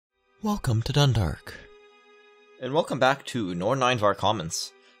Welcome to Dunndark. And welcome back to Norn9 VAR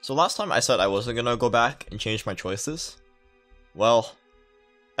comments. So last time I said I wasn't gonna go back and change my choices. Well,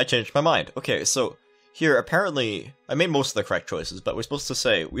 I changed my mind. Okay, so here apparently I made most of the correct choices, but we are supposed to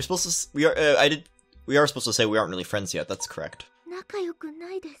say we are supposed to say we aren't really friends yet. That's correct.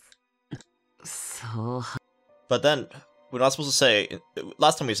 But then we're not supposed to say.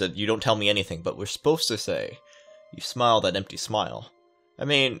 Last time we said you don't tell me anything, but we're supposed to say you smile that empty smile. I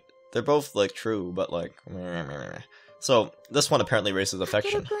mean, they're both like true, but like. So this one apparently raises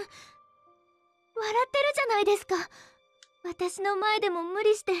affection.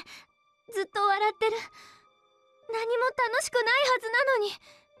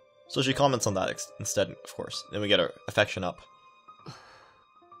 So she comments on that instead, of course. Then we get her affection up.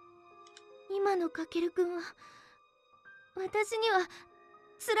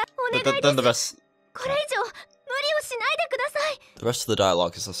 But then the rest of the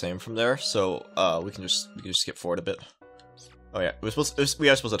dialogue is the same from there, so we can just skip forward a bit. Oh yeah, we are supposed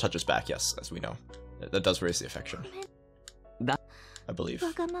to touch his back, yes, as we know. That does raise the affection. I believe.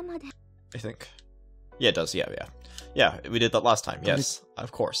 I think. Yeah, it does, yeah. Yeah, we did that last time, yes,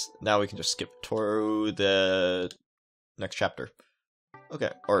 of course. Now we can just skip to the next chapter.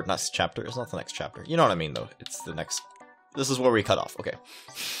 Okay, or next chapter, it's not the next chapter. You know what I mean, though. It's the next... This is where we cut off, okay.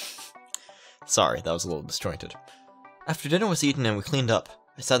 Sorry, that was a little disjointed. After dinner was eaten and we cleaned up,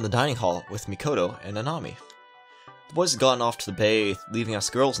 I sat in the dining hall with Mikoto and Nanami. The boys had gotten off to the bay, leaving us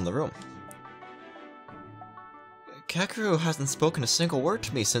girls in the room. Kakeru hasn't spoken a single word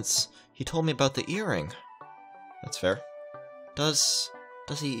to me since he told me about the earring. That's fair. Does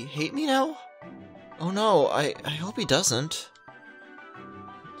he hate me now? Oh no, I hope he doesn't.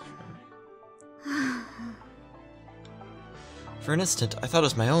 For an instant, I thought it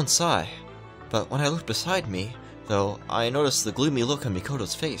was my own sigh, but when I looked beside me, though, I noticed the gloomy look on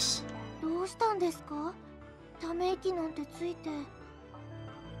Mikoto's face.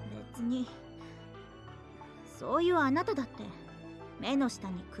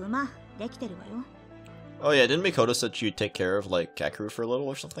 Oh yeah, didn't Mikoto said she'd take care of, like, Kakeru for a little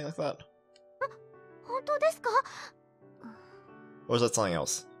or something like that? Or was that something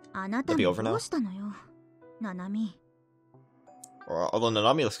else? That'd be over now? Although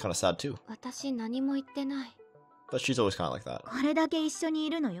Nanami looks kind of sad too. But she's always kind of like that.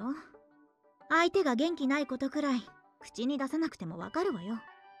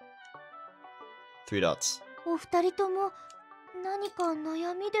 3 dots.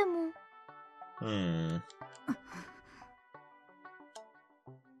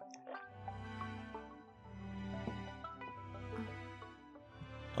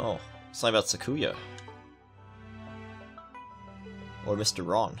 Oh, something about Sakuya. Or Mr.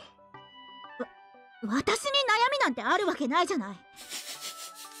 Ron.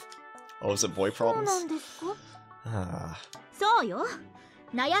 Oh, is it boy problems? Ah.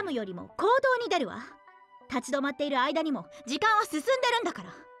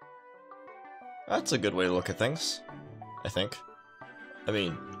 That's a good way to look at things, I think. I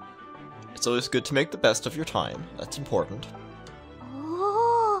mean, it's always good to make the best of your time. That's important.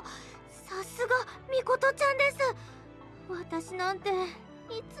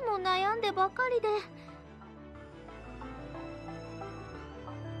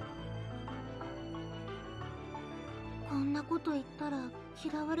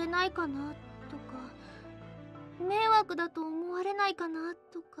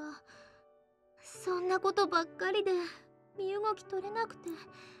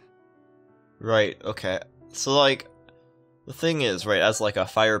 Right, okay. So, like, the thing is, right, as like a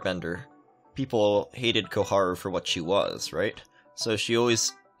firebender, people hated Koharu for what she was, right? So she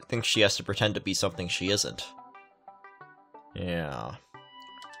always thinks she has to pretend to be something she isn't. Yeah.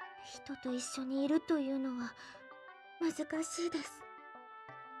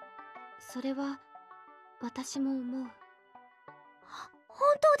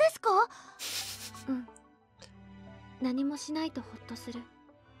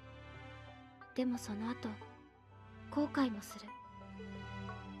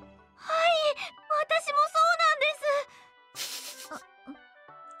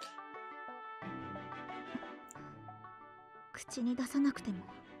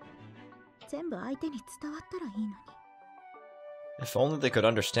 If only they could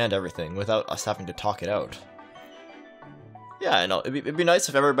understand everything without us having to talk it out. Yeah, I know. It'd be nice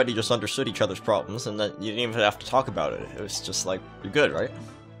if everybody just understood each other's problems and that you didn't even have to talk about it. It was just like, you're good, right?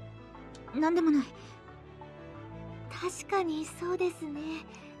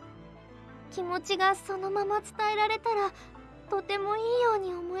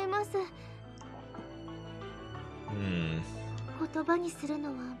 言葉にするの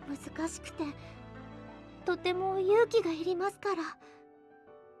は難しくて、とても勇気がいりますから。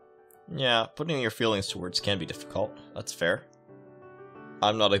Yeah, putting your feelings to words can be difficult. That's fair.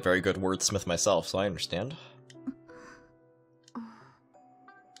 I'm not a very good wordsmith myself, so I understand.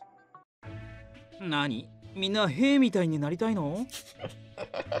 何？みんな兵みたいになりたいの？いつ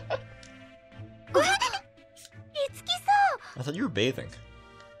きさん。 I thought you were bathing.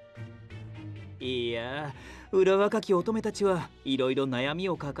 いや、裏若き乙女たちはいろいろ悩み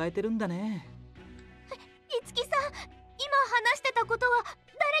を抱えてるんだね。いつきさん、今話してたことは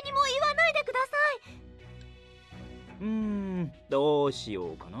誰にも言わないでください。どうし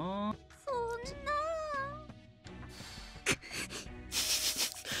ようかな。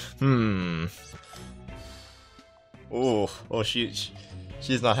そんな。Oh, she's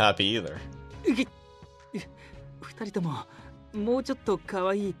not happy either. 二人とももうちょっと可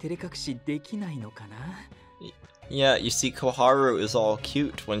愛い照れ隠しできないのかな。Yeah, you see, Koharu is all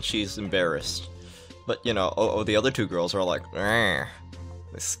cute when she's embarrassed. But, you know, the other two girls are like, they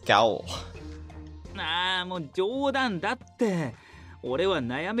scowl. もう冗談だって。俺は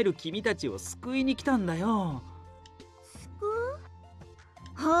悩める君たちを救いに来たんだよ。救う？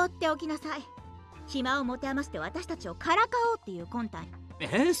放っておきなさい。暇を持て余して私たちをからかおうっていう魂胆。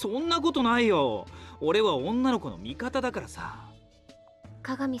そんなことないよ。俺は女の子の味方だからさ。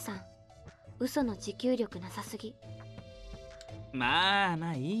鏡さん、嘘の持久力なさすぎ。まあ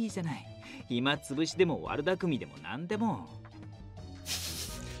いいじゃない。暇つぶしでも悪巧みでもなんでも。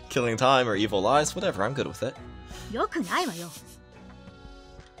Killing time or evil lies, whatever, I'm good with it. よくないわよ。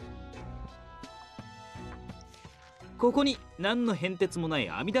ここに何の変哲もない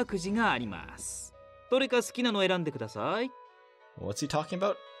阿弥陀くじがあります。どれか好きなの選んでください。What's he talking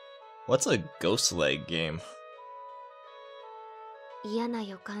about? What's a ghost leg game? 嫌な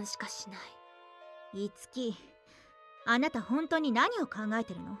予感しかしない。いつき、あなた本当に何を考え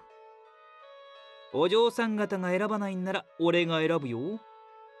てるの？お嬢さん方が選ばないんなら俺が選ぶよ。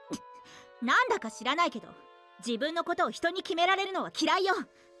なんだか知らないけど、自分のことを人に決められるのは嫌いよ。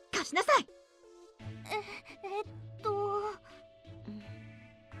貸しなさい。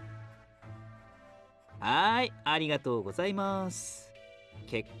はい、ありがとうございます。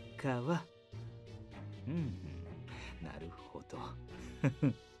結果はなるほど。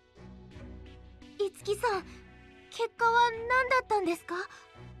いつきさん、結果は何だったんですか？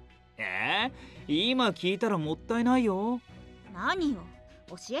今聞いたらもったいないよ。何よ、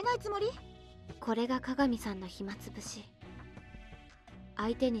教えないつもり？これが鏡さんの暇つぶし。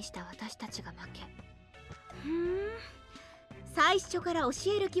相手にした私たちが負け。最初から教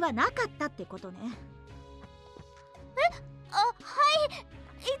える気はなかったってことね。はい、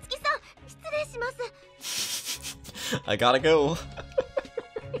いつきさん、失礼します。I gotta go.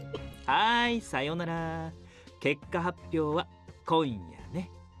 はい、さよなら。結果発表は今夜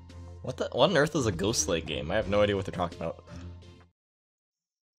ね。What on earth is a ghost leg game? I have no idea what they're talking about.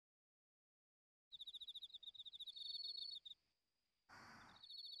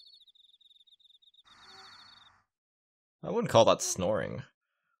 I wouldn't call that snoring.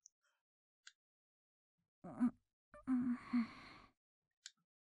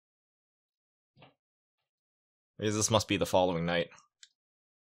 Maybe this must be the following night.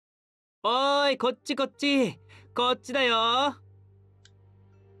 おーい、こっちこっち。こっちだよ。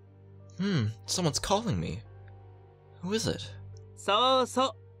Someone's calling me. Who is it? そう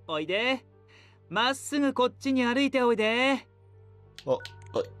そう、おいで。まっすぐこっちに歩いておいで。Well,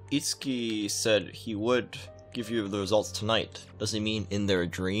 Itsuki said he would give you the results tonight. Does he mean in their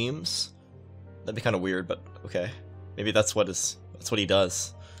dreams? That'd be kind of weird, but okay. Maybe that's what he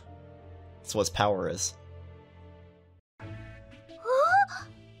does. That's what his power is.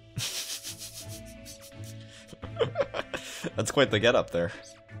 That's quite the get up there.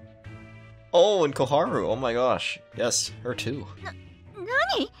 Oh, and Koharu. Oh my gosh. Yes, her too.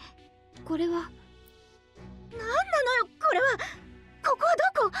 何？これは何なのよ、これは。ここは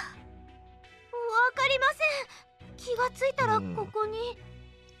どこ？わかりません。気がついたらここに。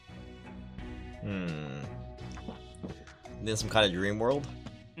In some kind of dream world?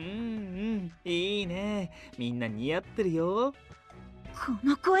 いいね。みんな似合ってるよ。こ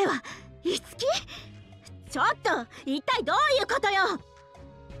の声は、いつき？ちょっと、一体どういうことよ。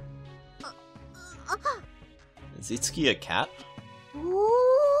Is Itsuki a cat? お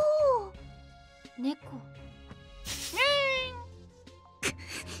お。猫。み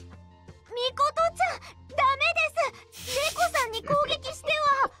ことちゃん、ダメです。猫さんに攻撃しては。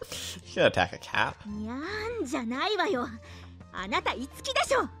You should attack a cat. にゃんじゃないわよ。あなたいつきで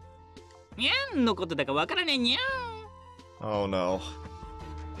しょ。にゃんのことだかわからねえにゃん。Oh no.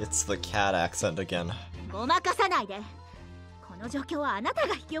 It's the cat accent again. ごまかさないで。こ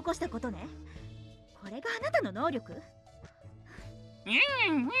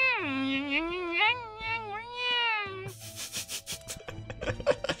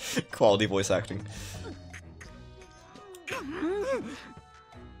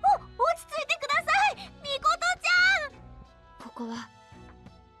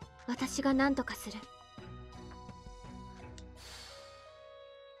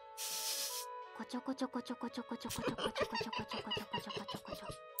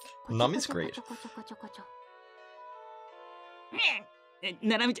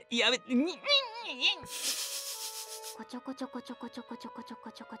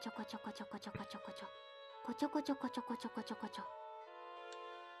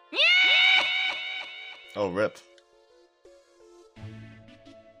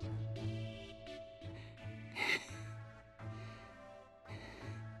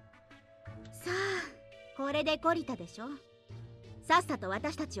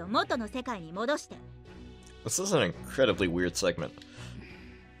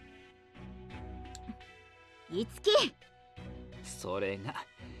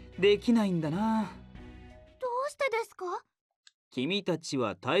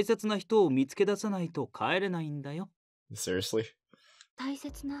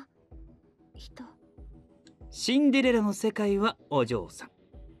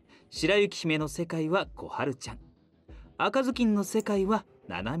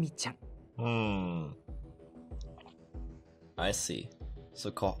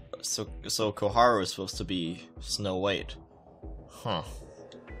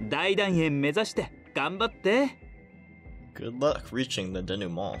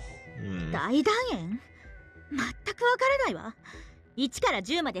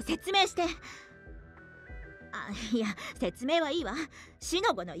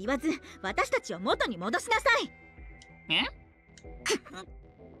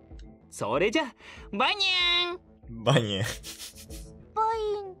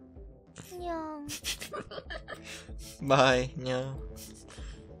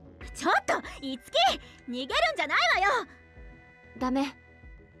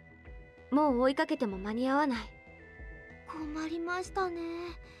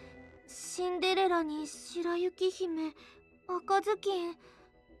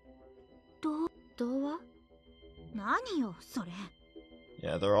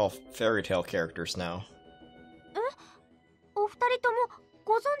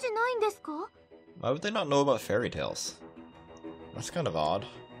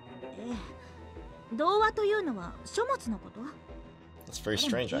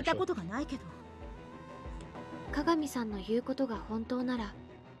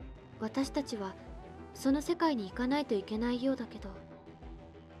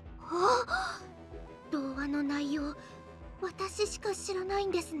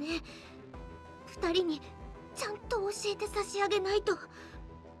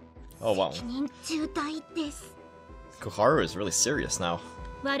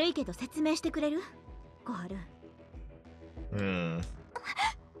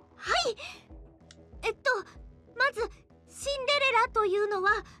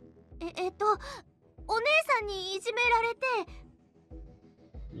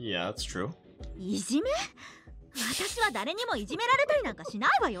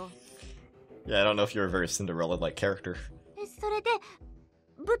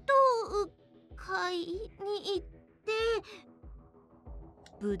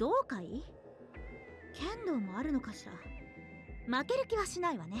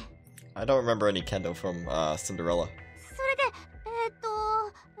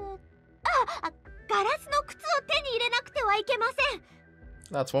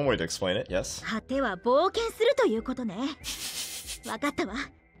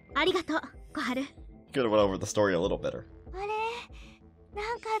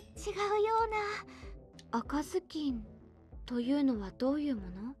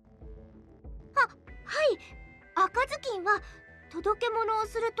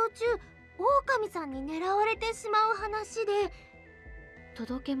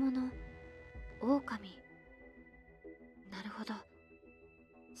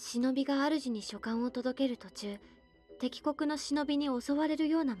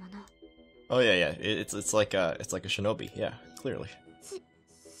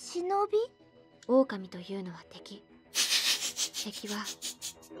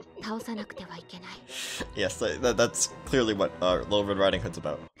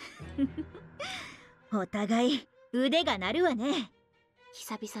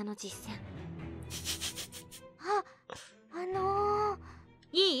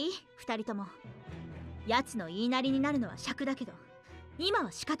奴の言いなりになるのは尺だけど、今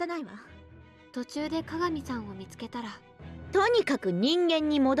は仕方ないわ。途中で鏡さんを見つけたら、とにかく人間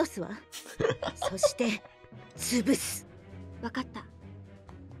に戻すわ。そして潰す。わかった。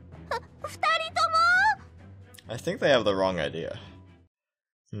二人とも。 I think they have the wrong idea.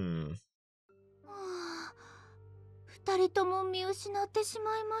 二人とも見失ってし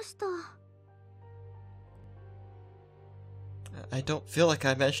まいました。I don't feel like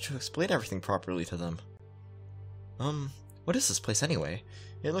I managed to explain everything properly to them. What is this place anyway?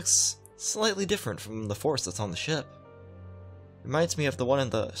 It looks slightly different from the forest that's on the ship. Reminds me of the one in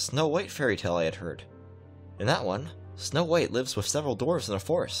the Snow White fairy tale I had heard. In that one, Snow White lives with several dwarves in a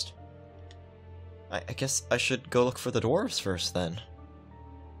forest. I guess I should go look for the dwarves first then.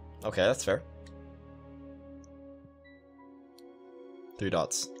 Okay, that's fair. 3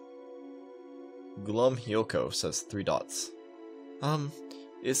 dots. Glum Hyoko says 3 dots.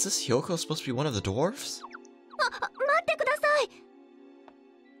 Is this Hyoko supposed to be one of the dwarves? 待ってください。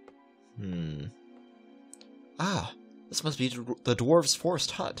Ah, this must be the dwarves'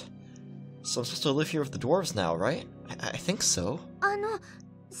 forest hut. So I'm supposed to live here with the dwarves now, right? I think so.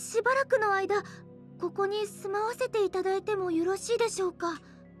 しばらくの間、ここに住まわせていただいてもよろしいでしょうか。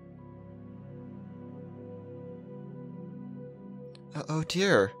Oh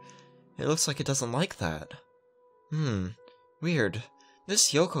dear. It looks like it doesn't like that. Weird.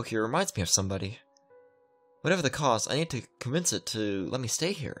 This Hyoko here reminds me of somebody. Whatever the cause, I need to convince it to let me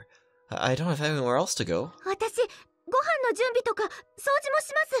stay here. I don't have anywhere else to go. 私、ご飯の準備とか掃除も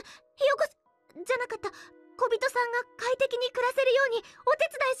します。ひよこじゃなかった。小人さんが快適に暮らせるようにお手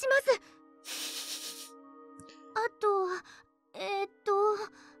伝いします。あとは、買い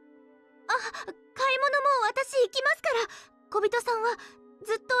物も私行きますから、小人さんは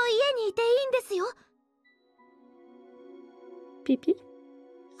ずっと家にいていいんですよ。ピピ。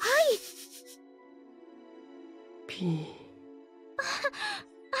はい。ピー。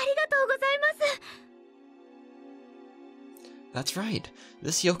ありがとうございます。 That's right.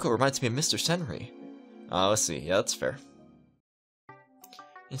 This Hyoko reminds me of Mr. Senri. Let's see. Yeah, that's fair.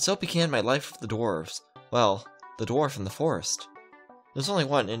 And so began my life with the dwarves. Well, the dwarf in the forest. There's only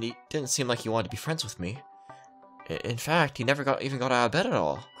one, and he didn't seem like he wanted to be friends with me. In fact, he never even got out of bed at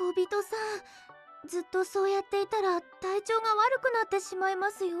all. 小人さん、ずっとそうやっていたら体調が悪くなってしまいま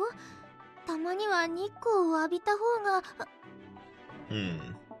すよ。たまには日光を浴びた方が。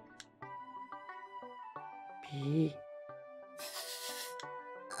ピー。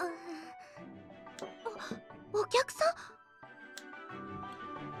お客さ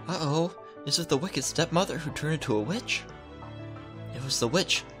ん。 Uh-oh, is it the wicked stepmother who turned into a witch? It was the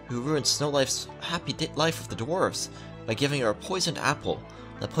witch who ruined Snowlife's happy life with the dwarves by giving her a poisoned apple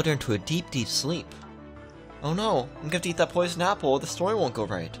that put her into a deep, deep sleep. Oh no, I'm gonna have to eat that poisoned apple or the story won't go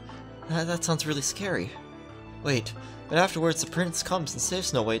right. That sounds really scary. Wait, but afterwards the prince comes and saves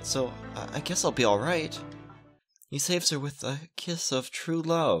Snow White, so I guess I'll be alright. He saves her with a kiss of true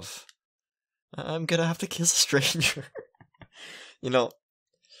love. I'm gonna have to kiss a stranger. You know,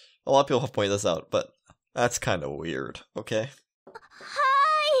 a lot of people have pointed this out, but that's kind of weird, okay? はー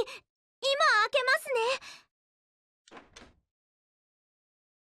い、今開けますね。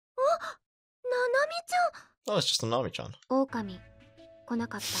お、ななみちゃん。 Oh, it's just a Nami-chan. 狼、来な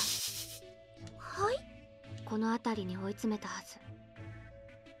かった。はい。この辺りに追い詰めたはず。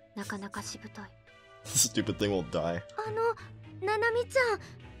なかなかしぶとい。This stupid thing will die. ななみち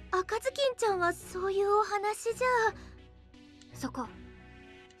ゃん、赤ずきんちゃんはそういうお話じゃ。そこ。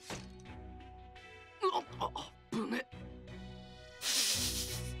ぶね。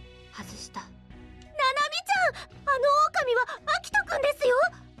外した。ななみちゃん、狼はアキトくんですよ。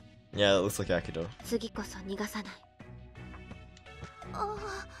 Yeah, it looks like Akito. 次こそ逃がさない。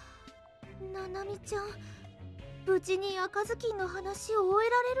ななみちゃん、無事に赤ずきんの話を終え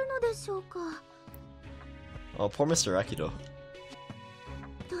られるのでしょうか。 Oh, poor Mr. Akito.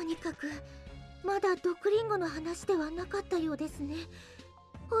 とにかくまだ毒リンゴの話ではなかったようですね。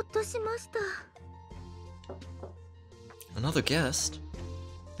ほっとしました。 Another guest?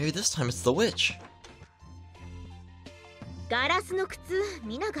 Maybe this time it's the witch. ガラスの靴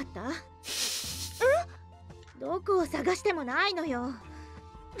見なかった？どこを探してもないのよ。まっ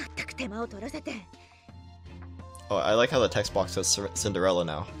たく手間を取らせて。 Oh, I like how the text box says Cinderella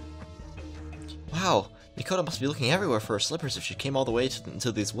now. Wow, Mikoto must be looking everywhere for her slippers if she came all the way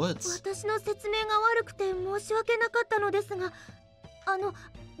into these woods. 私の説明が悪くて申し訳なかったのですが、ガ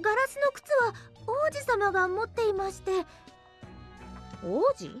ラスの靴は王子様が持っていまして。王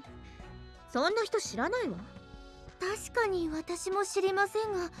子？そんな人知らないわ。確かに私も知りませ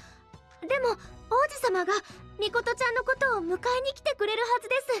んが、でも王子様がミコトちゃんのことを迎えに来てくれるはず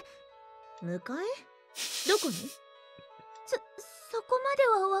です。迎え？どこに？そこまで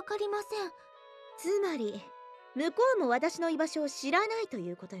はわかりません。つまり向こうも私の居場所を知らないと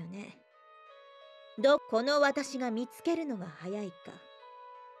いうことよね。この私が見つけるのが早いか、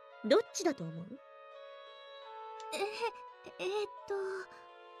どっちだと思う？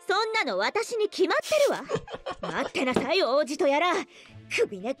そんなの私に決まってるわ。待ってなさい王子とやら、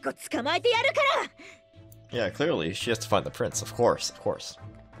首根っこ捕まえてやるから。 Yeah, clearly she has to find the prince. Of course, of course.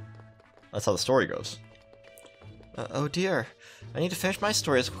 That's how the story goes. Oh dear, I need to finish my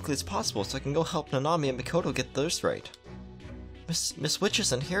story as quickly as possible so I can go help Nanami and Mikoto get theirs right. Miss Witch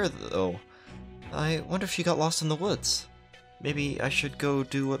isn't here though. I wonder if she got lost in the woods. Maybe I should go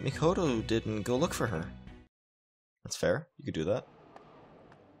do what Mikoto did and go look for her. That's fair, you could do that.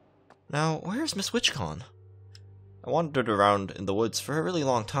 Now, where's Miss Witch gone? I wandered around in the woods for a really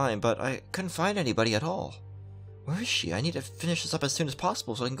long time, but I couldn't find anybody at all. Where is she? I need to finish this up as soon as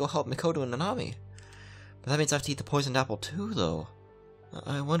possible so I can go help Mikoto and Nanami. But that means I have to eat the poisoned apple too, though.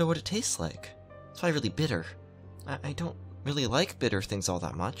 I wonder what it tastes like. It's probably really bitter. I don't really like bitter things all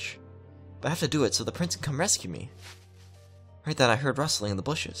that much. But I have to do it so the prince can come rescue me. Right then I heard rustling in the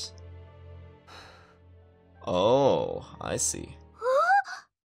bushes. Oh, I see.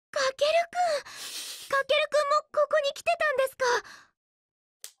 かけるくんもここに来てたんですか。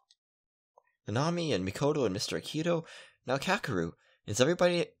Nanami and Mikoto and Mr. Akito. Now Kakeru. Is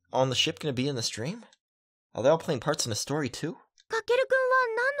everybody on the ship gonna be in the stream? Are they all playing parts in the story too? かけるくんは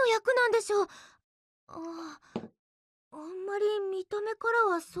何の役なんでしょう。あんまり見た目から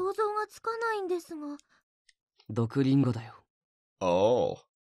は想像がつかないんですが。毒リンゴだよ。Oh.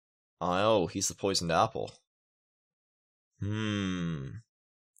 Oh, he's the poisoned apple.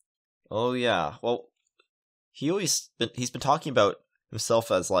 Oh yeah. Well, he's been talking about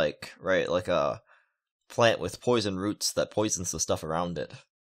himself as like a plant with poison roots that poisons the stuff around it.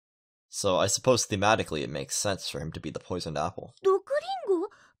 So I suppose thematically it makes sense for him to be the poisoned apple. 毒リン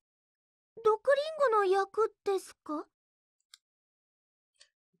ゴの役ですか？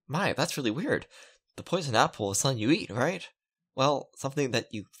 My, that's really weird. The poisoned apple is something you eat, right? Well, something that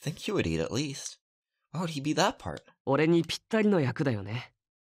you think you would eat at least. Why would he be that part? 俺にぴったりの役だよね。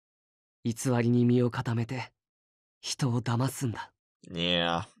偽りに身を固めて人を騙すんだ。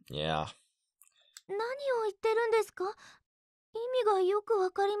Yeah. 何を言ってるんですか？意味がよく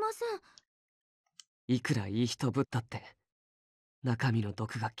わかりません。いくらいい人ぶったって中身の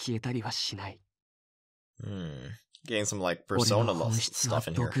毒が消えたりはしない。Getting some like 俺の persona 本質は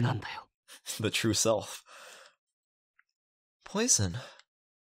stuff in here. 毒なんだよ。The true self. Poison.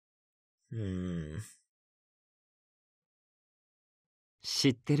 知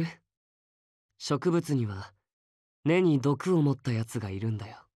ってる？植物には根に毒を持ったやつがいるんだ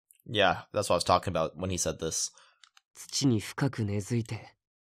よ。Yeah, that's what I was talking about when he said this. 土に深く根付いて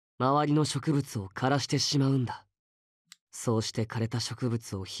周りの植物を枯らしてしまうんだ。そうして枯れた植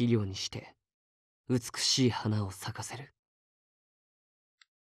物を肥料にして美しい花を咲かせる。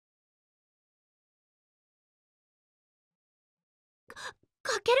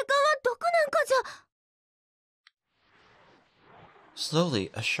かけるくんは毒なんかじゃ。Slowly,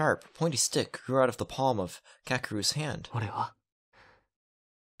 a sharp, pointy stick grew out of the palm of Kakeru's hand. 俺は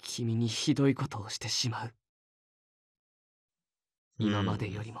君にひどいことをしてしまう。今まで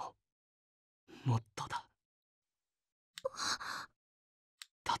よりももっとだ。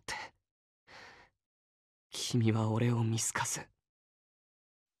だって君は俺を見透かす。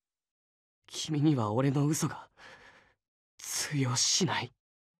君には俺の嘘が通用しない。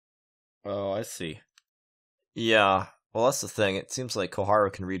Oh, I see. Yeah, well that's the thing. It seems like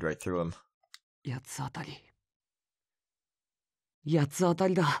Koharu can read right through him. 八つ当たり。八つ当た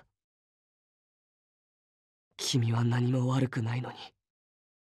りだ。君は何も悪くないのに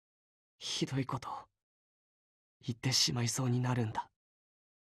ひどいことを言ってしまいそうになるんだ。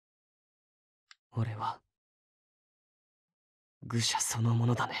俺は愚者そのも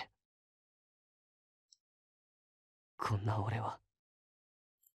のだね。こんな俺は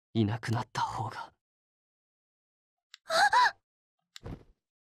いなくなった方が。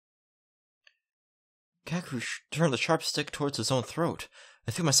Kakeru turned the sharp stick towards his own throat.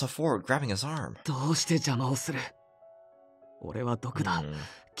 I threw myself forward, grabbing his arm. どうして邪魔をする？俺は毒だ。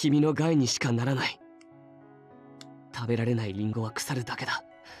君の害にしかならない。食べられないリンゴは腐るだけだ。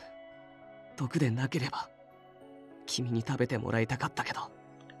毒でなければ君に食べてもらいたかったけど。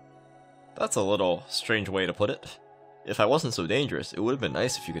That's a little strange way to put it. If I wasn't so dangerous, it would have been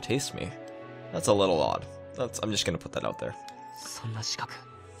nice if you could taste me. That's a little odd. I'm just gonna put that out there. そんな資格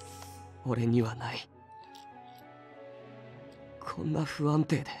俺にはない。こんな不安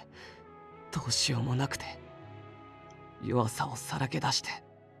定でどうしようもなくて弱さをさらけ出して。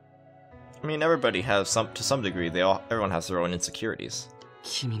I mean, everybody has to some degree. Everyone has their own insecurities.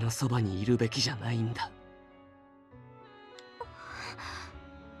 君のそばにいるべきじゃないんだ。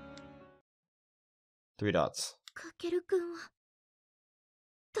Three dots. かけるくんは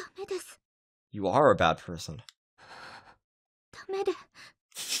ダメです。 You are a bad person. ダメでダ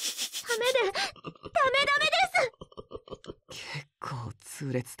メでダメです。結構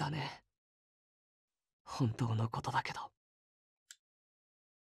痛烈だね。本当のことだけど。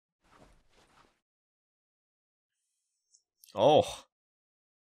Oh.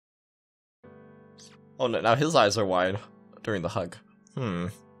 Oh, now his eyes are wide during the hug.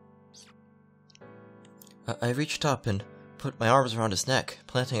 I reached up and put my arms around his neck,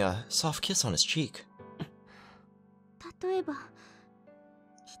 planting a soft kiss on his cheek. 例えば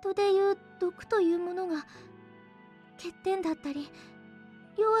人でいう毒というものが欠点だったり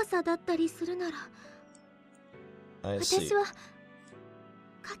弱さだったりするなら、私は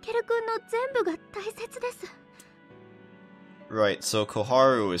かけるくんの全部が大切です。 Right, so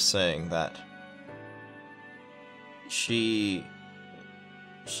Koharu is saying that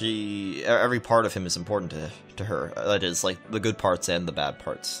every part of him is important to her. That is, like, the good parts and the bad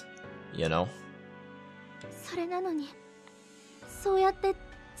parts, you know? それなのにそうやって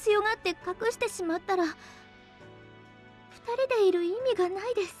強がって隠してしまったら二人でいる意味がな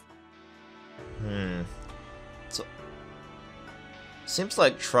いです。 So, seems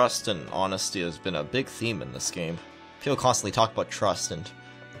like trust and honesty has been a big theme in this game. People constantly talk about trust, and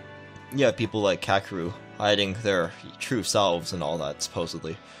yeah, people like Kakeru hiding their true selves and all that,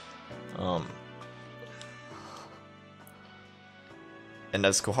 supposedly. And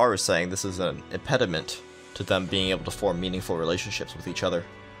as Koharu is saying, this is an impediment to them being able to form meaningful relationships with each other.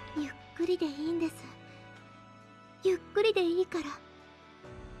 ゆっくりでいいんです。ゆっくりでいいから。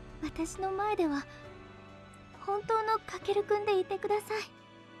私の前では本当のかけるくんでいてください。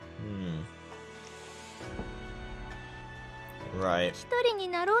Right. 一人に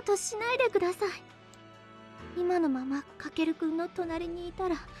なろうとしないでください。今のままかけるくんの隣にいた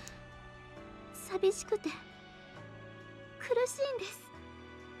ら寂しくて苦しいんです。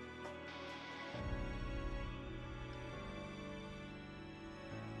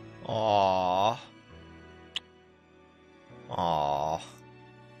Aww.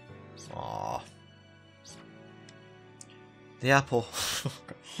 The apple.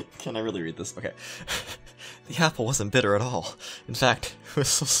 Can I really read this? Okay. The apple wasn't bitter at all. In fact, it was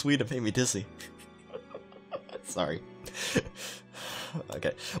so sweet it made me dizzy. Sorry.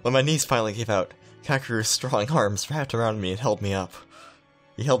 Okay. When my knees finally gave out, Kakeru's strong arms wrapped around me and held me up.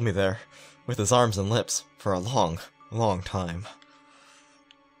 He held me there, with his arms and lips, for a long, long time.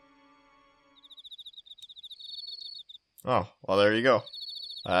 Oh, well, there you go.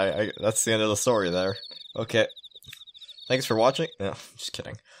 That's the end of the story there. Okay. Thanks for watching. No, just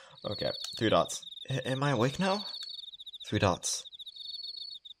kidding. Okay, 3 dots. Am I awake now? 3 dots.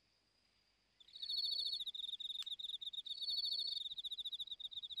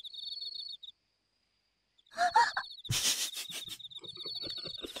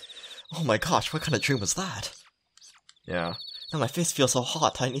 Oh my gosh, what kind of dream was that? Yeah. Now my face feels so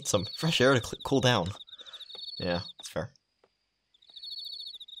hot, I need some fresh air to cool down. Yeah, that's fair.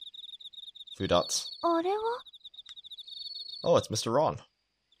 3 dots. あれは Oh, it's Mr. Ron.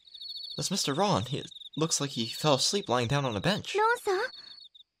 That's Mr. Ron. He looks like he fell asleep lying down on a bench. ロンさん、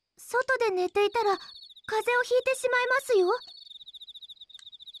外で寝ていたら風邪をひいてしまいますよ。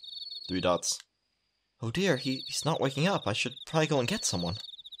 3 dots. Oh dear, he's not waking up. I should probably go and get someone.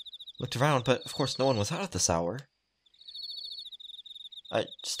 Looked around, but of course no one was out at this hour. I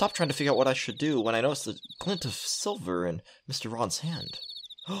stopped trying to figure out what I should do when I noticed the glint of silver in Mr. Ron's hand.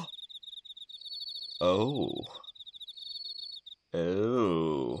 Oh. Oh.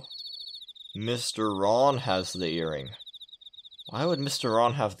 Mr. Ron has the earring. Why would Mr.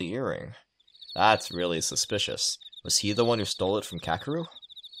 Ron have the earring? That's really suspicious. Was he the one who stole it from Kakeru?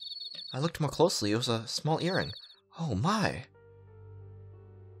 I looked more closely. It was a small earring. Oh my.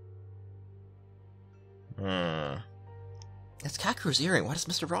 It's Kakeru's earring. Why does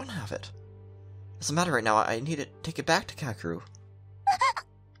Mr. Ron have it? Doesn't matter right now. I need to take it back to Kakeru.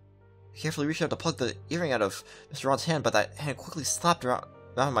 I carefully reached out to plug the earring out of Mr. Ron's hand, but that hand quickly slapped around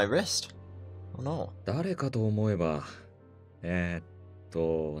my wrist. Oh no. 誰かと思えば、名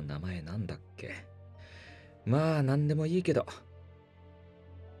前なんだっけ。まあ、なんでもいいけど。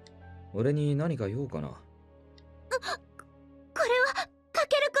俺に何か言おうかな。これはか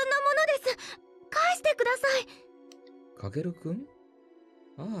けるくんのものです。返してください。かけるくん？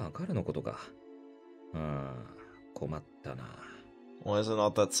ああ、彼のことか。ああ、困ったな。Why is it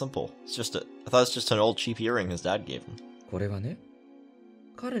not that simple? I thought it's just an old cheap earring his dad gave him. これはね、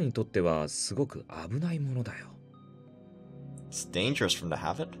彼にとってはすごく危ないものだよ。It's dangerous for him to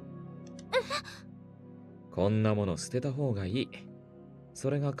have it. こんなもの捨てた方がいい。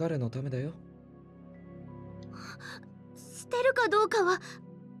それが彼のためだよ。捨てるかどうかは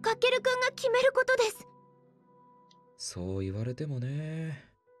かけるくんが決めることです。そう言われてもね。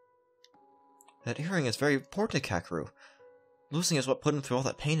That earring is very important to Kakeru. Losing is what put him through all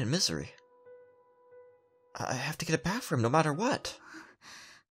that pain and misery. I have to get it back for him no matter what.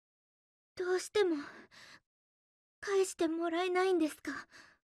 どうしても返してもらえないんですか？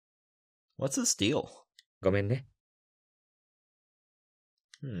 What's his deal? ごめんね。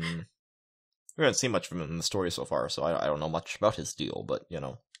We haven't seen much of him in the story so far, so I don't know much about his deal, but, you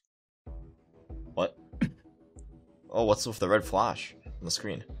know. What? Oh, what's with the red flash on the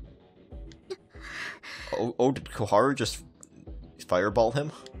screen? Oh, did Koharu just fireball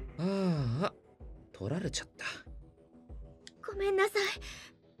him? ああ、取られちゃった。ごめんなさい。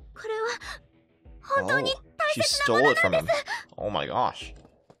これは本当に She stole it from him. Oh my gosh.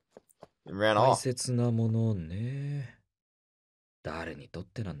 It ran 大 off. 切なものね。誰にとっ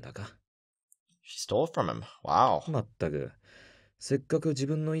てなんだか。She stole it from him. Wow. まったく、せっかく自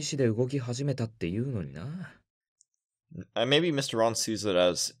分の意志で動き始めたっていうのにな。Maybe Mr. Ron sees it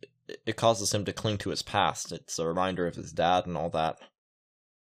as it causes him to cling to his past. It's a reminder of his dad and all that.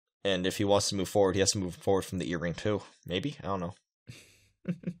 And if he wants to move forward, he has to move forward from the earring too. Maybe? I don't know.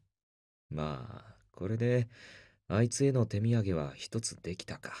 まあ、これで、あいつへの手土産は一つでき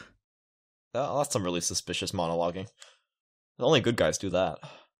たか。That's some really suspicious monologuing. Only good guys do that.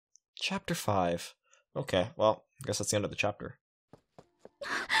 Chapter 5. Okay, well, I guess that's the end of the chapter.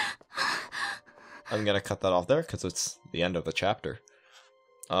 I'm gonna cut that off there because it's the end of the chapter.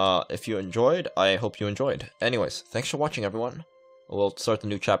 If you enjoyed, I hope you enjoyed. Anyways, thanks for watching, everyone. We'll start the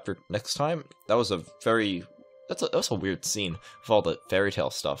new chapter next time. That was a very... that was a weird scene with all the fairy tale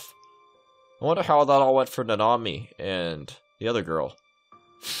stuff. I wonder how that all went for Nanami and the other girl.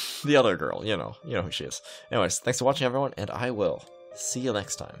 The other girl, you know who she is. Anyways, thanks for watching, everyone, and I will see you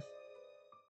next time.